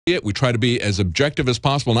it. We try to be as objective as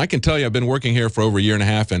possible. And I can tell you, I've been working here for over a year and a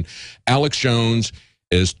half, and Alex Jones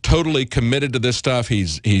is totally committed to this stuff.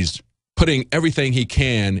 He's putting everything he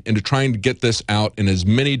can into trying to get this out in as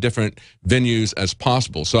many different venues as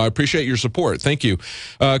possible. So I appreciate your support. Thank you.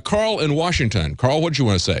 Carl in Washington. Carl, what did you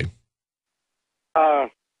want to say?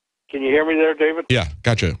 Can you hear me there, David? Yeah,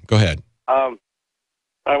 gotcha. Go ahead.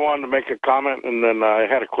 I wanted to make a comment, and then I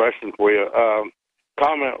had a question for you.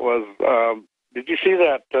 Comment was, did you see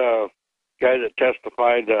that guy that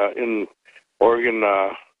testified in Oregon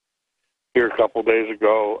here a couple days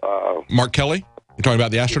ago? Mark Kelly? You're talking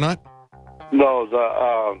about the astronaut? No, it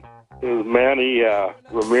was Manny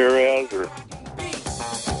Ramirez or...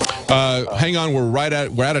 hang on, we're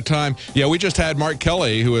out of time. Yeah, we just had Mark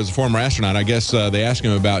Kelly, who is a former astronaut. I guess they asked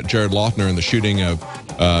him about Jared Loughner and the shooting of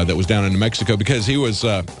that was down in New Mexico because he was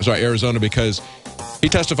Arizona, because he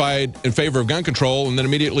testified in favor of gun control and then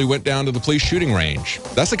immediately went down to the police shooting range.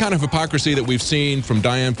 That's the kind of hypocrisy that we've seen from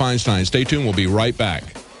Dianne Feinstein. Stay tuned. We'll be right back.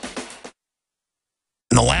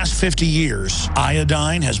 In the last 50 years,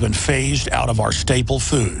 iodine has been phased out of our staple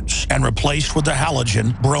foods and replaced with the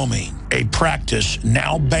halogen bromine, a practice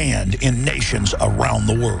now banned in nations around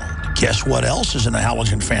the world. Guess what else is in the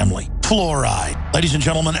halogen family? Fluoride. Ladies and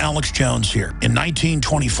gentlemen, Alex Jones here. In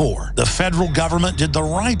 1924, the federal government did the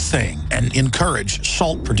right thing and encouraged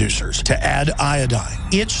salt producers to add iodine.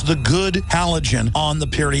 It's the good halogen on the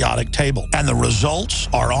periodic table, and the results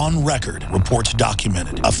are on record. Reports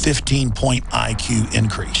documented a 15-point IQ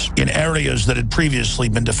increase in areas that had previously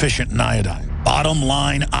been deficient in iodine. Bottom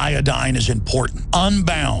line, iodine is important.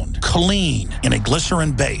 Unbound, clean, in a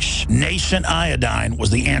glycerin base. Nascent iodine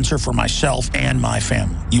was the answer for myself and my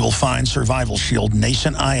family. You will find Survival Shield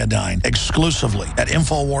Nascent Iodine exclusively at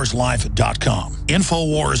InfoWarsLife.com.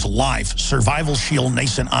 InfoWars Life Survival Shield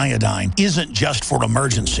Nascent Iodine isn't just for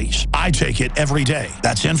emergencies. I take it every day.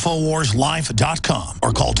 That's InfoWarsLife.com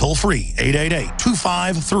or call toll-free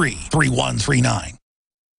 888-253-3139.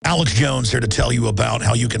 Alex Jones here to tell you about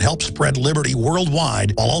how you can help spread liberty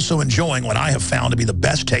worldwide while also enjoying what I have found to be the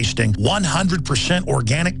best tasting 100%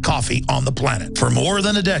 organic coffee on the planet. For more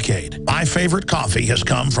than a decade, my favorite coffee has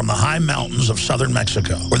come from the high mountains of southern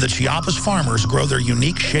Mexico, where the Chiapas farmers grow their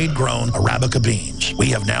unique shade-grown Arabica beans. We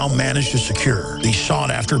have now managed to secure these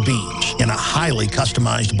sought-after beans in a highly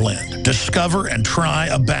customized blend. Discover and try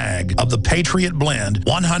a bag of the Patriot Blend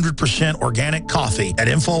 100% organic coffee at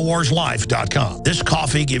InfoWarsLife.com. This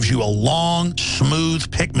coffee gives you a long, smooth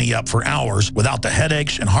pick-me-up for hours without the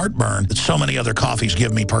headaches and heartburn that so many other coffees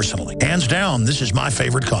give me personally. Hands down, this is my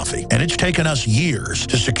favorite coffee, and it's taken us years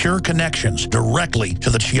to secure connections directly to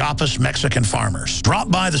the Chiapas Mexican farmers. Drop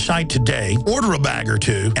by the site today, order a bag or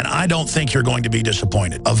two, and I don't think you're going to be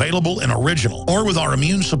disappointed. Available in original or with our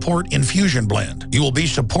Immune Support Infusion Blend. You will be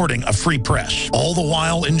supporting a free press, all the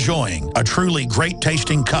while enjoying a truly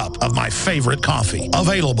great-tasting cup of my favorite coffee.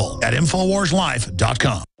 Available at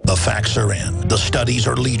InfoWarsLife.com. The facts are in. The studies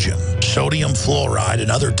are legion. Sodium fluoride and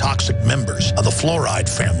other toxic members of the fluoride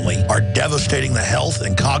family are devastating the health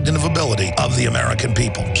and cognitive ability of the American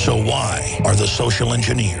people. So why are the social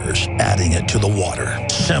engineers adding it to the water?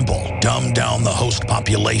 Simple. Dumb down the host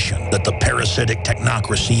population that the parasitic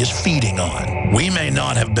technocracy is feeding on. We may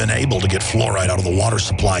not have been able to get fluoride out of the water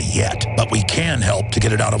supply yet, but we can help to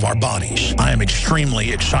get it out of our bodies. I am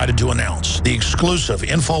extremely excited to announce the exclusive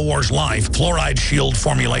InfoWars Life Fluoride Shield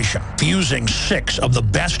formulation, fusing 6 of the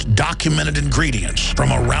best documented ingredients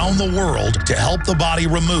from around the world to help the body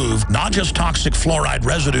remove not just toxic fluoride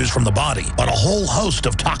residues from the body, but a whole host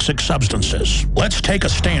of toxic substances. Let's take a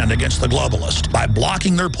stand against the globalists by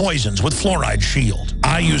blocking their poisons with Fluoride Shield.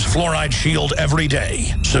 I use Fluoride Shield every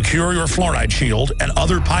day. Secure your Fluoride Shield and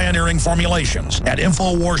other pioneering formulations at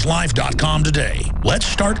InfoWarsLife.com today. Let's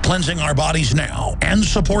start cleansing our bodies now and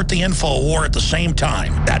support the InfoWar at the same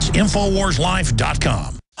time. That's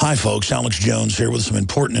InfoWarsLife.com. Hi folks, Alex Jones here with some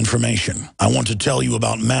important information. I want to tell you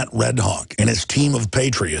about Matt Redhawk and his team of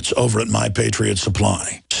patriots over at My Patriot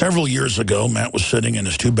Supply. Several years ago, Matt was sitting in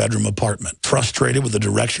his 2-bedroom apartment, frustrated with the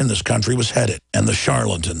direction this country was headed and the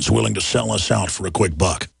charlatans willing to sell us out for a quick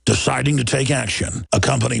buck. Deciding to take action, a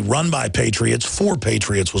company run by patriots for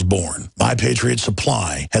patriots was born. My Patriot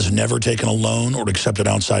Supply has never taken a loan or accepted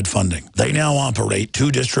outside funding. They now operate 2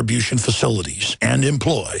 distribution facilities and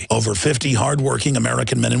employ over 50 hardworking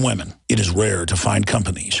American men and women. It is rare to find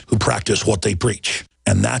companies who practice what they preach.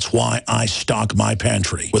 And that's why I stock my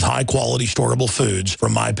pantry with high-quality storable foods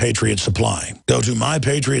from My Patriot Supply. Go to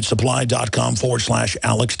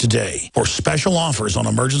mypatriotsupply.com/Alex today for special offers on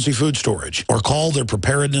emergency food storage, or call their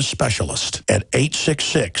preparedness specialist at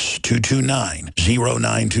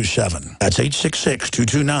 866-229-0927. That's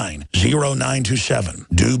 866-229-0927.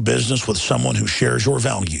 Do business with someone who shares your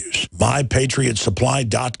values.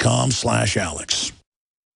 mypatriotsupply.com/Alex.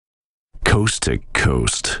 Coast to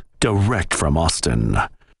coast, direct from Austin.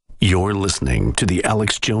 You're listening to the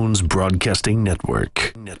Alex Jones Broadcasting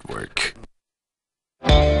Network.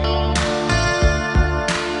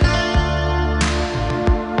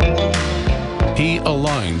 He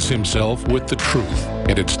aligns himself with the truth,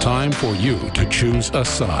 and it's time for you to choose a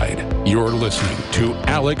side. You're listening to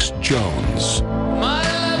Alex Jones.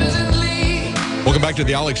 Welcome back to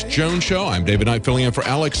the Alex Jones Show. I'm David Knight filling in for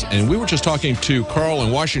Alex, and we were just talking to Carl in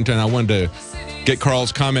Washington. I wanted to get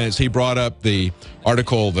Carl's comments. He brought up the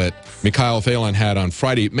article that Mikhail Phelan had on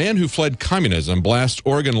Friday. Man who fled communism blasts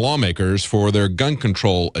Oregon lawmakers for their gun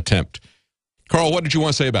control attempt. Carl, what did you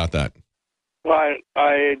want to say about that? Well,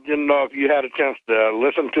 I didn't know if you had a chance to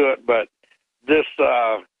listen to it, but this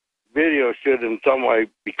video should in some way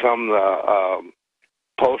become the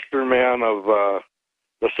poster man of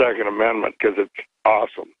the Second Amendment, because it's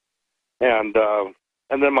awesome. And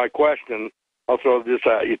then my question, I'll throw this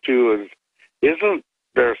at you too, isn't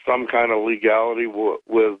there some kind of legality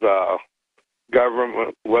with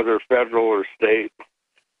government, whether federal or state,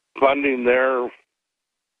 funding their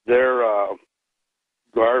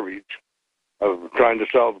garbage of trying to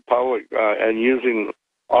sell to the public and using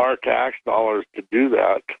our tax dollars to do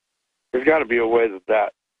that? There's got to be a way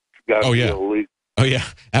that's got to be illegal. Oh, yeah,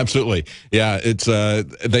 absolutely. Yeah, it's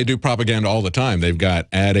they do propaganda all the time. They've got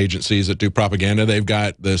ad agencies that do propaganda. They've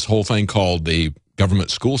got this whole thing called the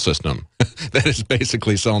government school system that is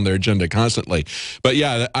basically selling their agenda constantly. But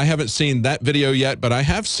yeah, I haven't seen that video yet, but I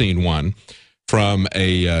have seen one from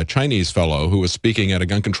a Chinese fellow who was speaking at a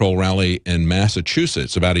gun control rally in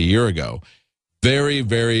Massachusetts about a year ago. Very,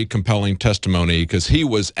 very compelling testimony, because he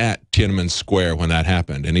was at Tiananmen Square when that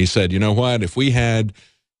happened. And he said, you know what, if we had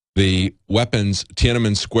the weapons,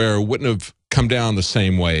 Tiananmen Square wouldn't have come down the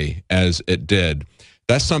same way as it did.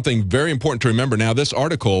 That's something very important to remember. Now, this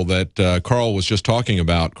article that Carl was just talking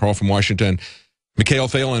about, Carl from Washington, Mikhail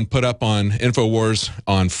Phelan put up on InfoWars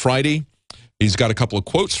on Friday. He's got a couple of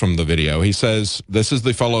quotes from the video. He says, this is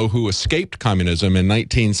the fellow who escaped communism in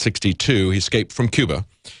 1962. He escaped from Cuba.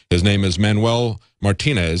 His name is Manuel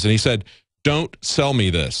Martinez. And he said, don't sell me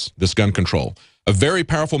this gun control. A very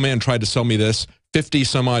powerful man tried to sell me this 50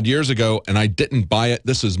 some odd years ago, and I didn't buy it.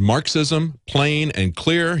 This is Marxism, plain and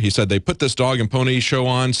clear. He said they put this dog and pony show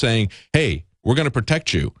on saying, hey, we're going to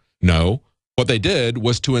protect you. No, what they did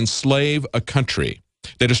was to enslave a country.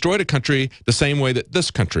 They destroyed a country the same way that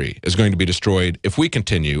this country is going to be destroyed if we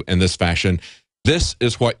continue in this fashion. This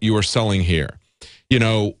is what you are selling here. You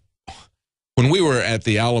know, when we were at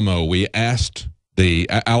the Alamo, we asked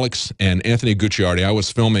Alex and Anthony Gucciardi, I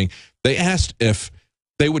was filming, they asked if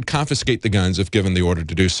they would confiscate the guns if given the order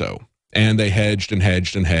to do so. And they hedged and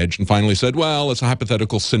hedged and hedged and finally said, well, it's a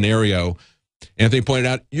hypothetical scenario. Anthony pointed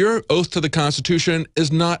out, your oath to the Constitution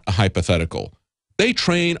is not a hypothetical. They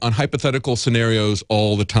train on hypothetical scenarios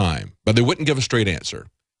all the time, but they wouldn't give a straight answer.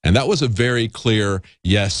 And that was a very clear,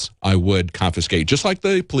 yes, I would confiscate, just like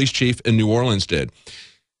the police chief in New Orleans did.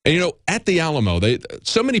 And, you know, at the Alamo,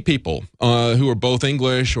 so many people who are both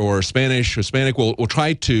English or Spanish, Hispanic, will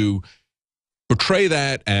try to portray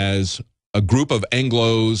that as a group of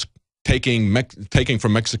Anglos taking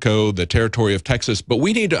from Mexico the territory of Texas. But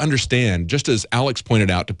we need to understand, just as Alex pointed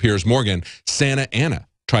out to Piers Morgan, Santa Anna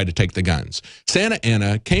tried to take the guns. Santa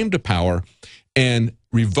Anna came to power and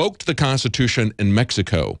revoked the Constitution in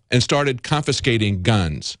Mexico and started confiscating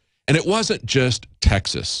guns. And it wasn't just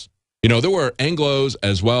Texas. You know, there were Anglos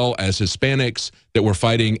as well as Hispanics that were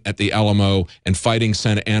fighting at the Alamo and fighting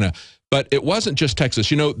Santa Anna. But it wasn't just Texas.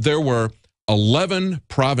 You know, there were 11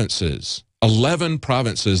 provinces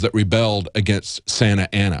that rebelled against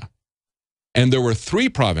Santa Anna. And there were 3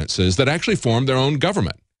 provinces that actually formed their own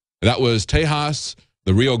government. That was Tejas,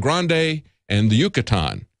 the Rio Grande, and the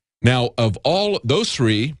Yucatan. Now, of all those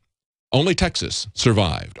 3, only Texas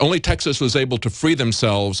survived. Only Texas was able to free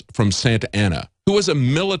themselves from Santa Anna, who was a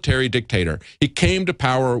military dictator. He came to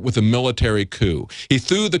power with a military coup. He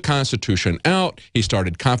threw the Constitution out. He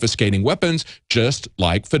started confiscating weapons, just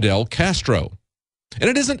like Fidel Castro. And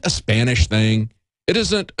it isn't a Spanish thing. It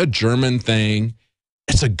isn't a German thing.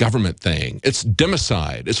 It's a government thing. It's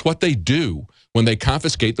democide. It's what they do when they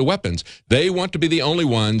confiscate the weapons. They want to be the only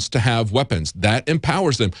ones to have weapons. That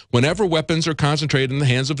empowers them. Whenever weapons are concentrated in the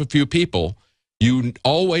hands of a few people, you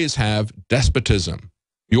always have despotism.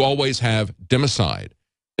 You always have democide.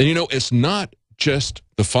 And, you know, it's not just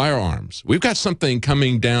the firearms. We've got something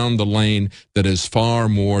coming down the lane that is far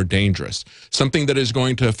more dangerous, something that is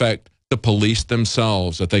going to affect the police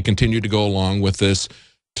themselves, that they continue to go along with this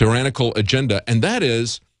tyrannical agenda, and that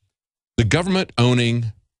is the government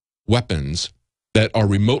owning weapons that are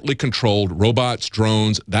remotely controlled, robots,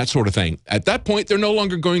 drones, that sort of thing. At that point, they're no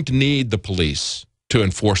longer going to need the police to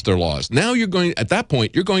enforce their laws. Now at that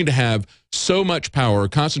point, you're going to have so much power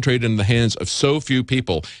concentrated in the hands of so few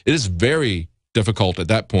people. It is very difficult at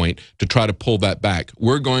that point to try to pull that back.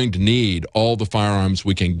 We're going to need all the firearms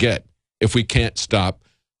we can get if we can't stop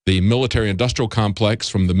the military-industrial complex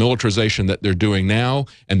from the militarization that they're doing now,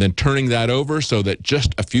 and then turning that over so that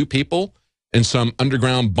just a few people in some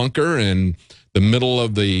underground bunker in the middle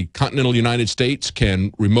of the continental United States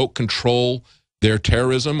can remote control their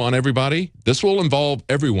terrorism on everybody. This will involve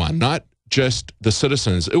everyone, not just the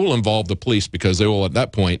citizens. It will involve the police, because they will at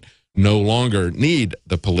that point no longer need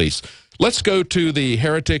the police. Let's go to the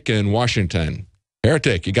Heretic in Washington.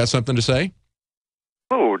 Heretic, you got something to say?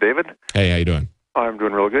 Hello, David. Hey, how you doing? I'm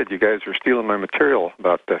doing real good. You guys were stealing my material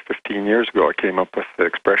about 15 years ago. I came up with the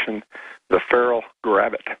expression, the feral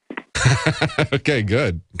grab it. Okay,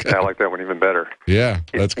 good. I like that one even better. Yeah,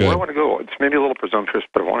 that's good. Where I want to go, it's maybe a little presumptuous,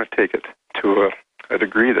 but I want to take it to a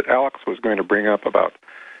degree that Alex was going to bring up about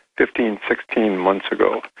 15, 16 months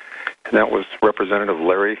ago, and that was Representative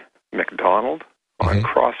Larry McDonald on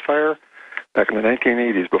Crossfire back in the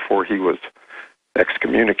 1980s, before he was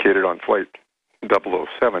excommunicated on Flight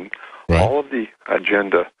 007. Right. All of the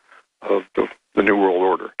agenda of the New World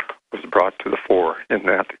Order was brought to the fore in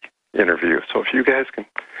that interview. So if you guys can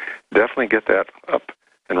definitely get that up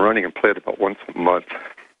and running and play it about once a month.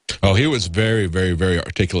 Oh, he was very, very, very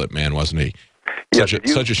articulate man, wasn't he?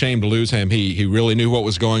 Such a shame to lose him. He really knew what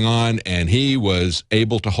was going on, and he was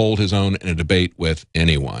able to hold his own in a debate with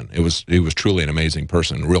anyone. He was truly an amazing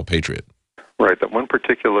person, a real patriot. Right. That one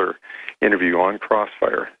particular interview on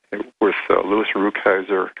Crossfire with Louis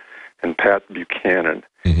Rukeyser and Pat Buchanan,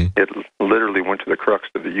 it literally went to the crux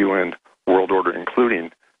of the UN world order,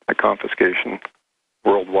 including the confiscation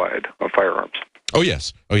worldwide of firearms. Oh,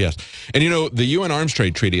 yes. Oh, yes. And, you know, the UN Arms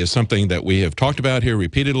Trade Treaty is something that we have talked about here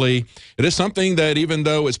repeatedly. It is something that, even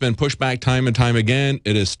though it's been pushed back time and time again,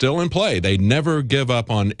 it is still in play. They never give up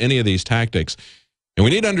on any of these tactics. And we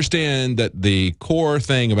need to understand that the core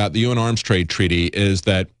thing about the UN Arms Trade Treaty is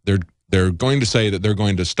that they're going to say that they're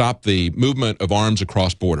going to stop the movement of arms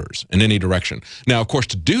across borders in any direction. Now, of course,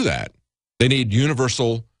 to do that, they need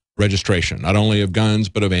universal registration, not only of guns,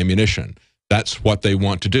 but of ammunition. That's what they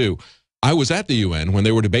want to do. I was at the UN when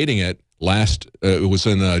they were debating it it was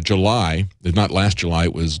in July, not last July,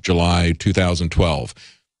 it was July 2012.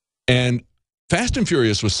 And Fast and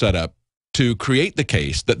Furious was set up to create the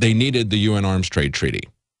case that they needed the UN Arms Trade Treaty.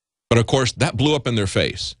 But of course, that blew up in their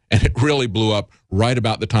face, and it really blew up right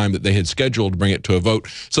about the time that they had scheduled to bring it to a vote.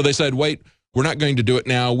 So they said, wait, we're not going to do it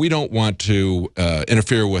now. We don't want to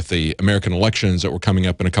interfere with the American elections that were coming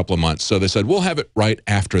up in a couple of months. So they said, we'll have it right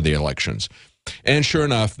after the elections. And sure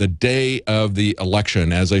enough, the day of the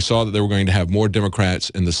election, as they saw that they were going to have more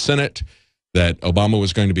Democrats in the Senate, that Obama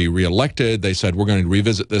was going to be reelected, they said, we're going to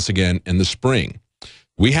revisit this again in the spring.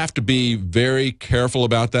 We have to be very careful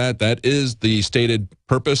about that. That is the stated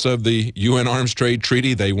purpose of the UN Arms Trade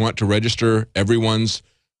Treaty. They want to register everyone's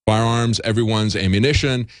firearms, everyone's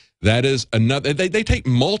ammunition. That is another. They take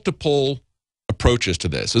multiple approaches to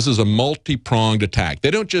this. This is a multi-pronged attack.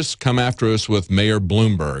 They don't just come after us with Mayor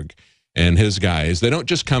Bloomberg and his guys. They don't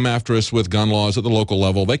just come after us with gun laws at the local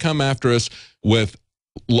level. They come after us with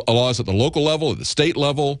laws at the local level, at the state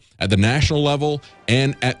level, at the national level,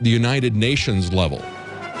 and at the United Nations level.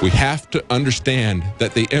 We have to understand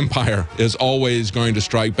that the empire is always going to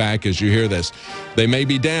strike back as you hear this. They may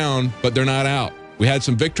be down, but they're not out. We had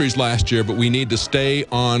some victories last year, but we need to stay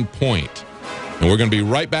on point. And we're going to be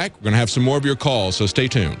right back. We're going to have some more of your calls, so stay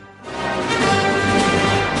tuned.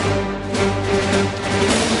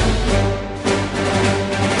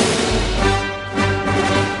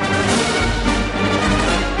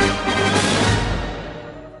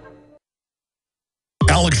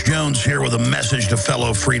 Alex Jones here with a message to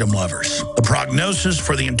fellow freedom lovers. The prognosis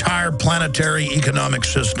for the entire planetary economic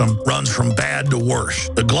system runs from bad to worse.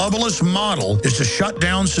 The globalist model is to shut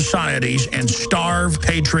down societies and starve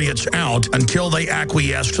patriots out until they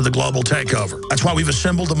acquiesce to the global takeover. That's why we've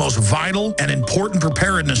assembled the most vital and important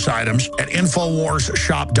preparedness items at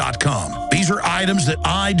InfoWarsShop.com. These are items that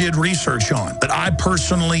I did research on, that I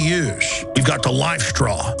personally use. We've got the Life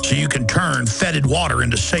Straw, so you can turn fetid water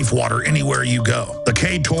into safe water anywhere you go. The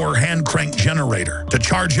K2 Meritor hand crank generator to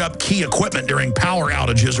charge up key equipment during power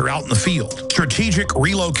outages or out in the field. Strategic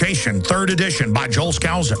Relocation, 3rd edition by Joel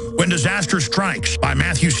Skousen. When Disaster Strikes by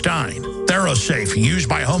Matthew Stein. ThyroSafe, used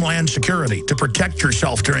by Homeland Security to protect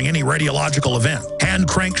yourself during any radiological event. Hand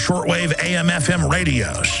crank shortwave AM/FM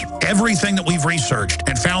radios. Everything that we've researched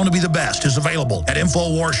and found to be the best is available at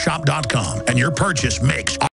InfoWarsShop.com, and your purchase makes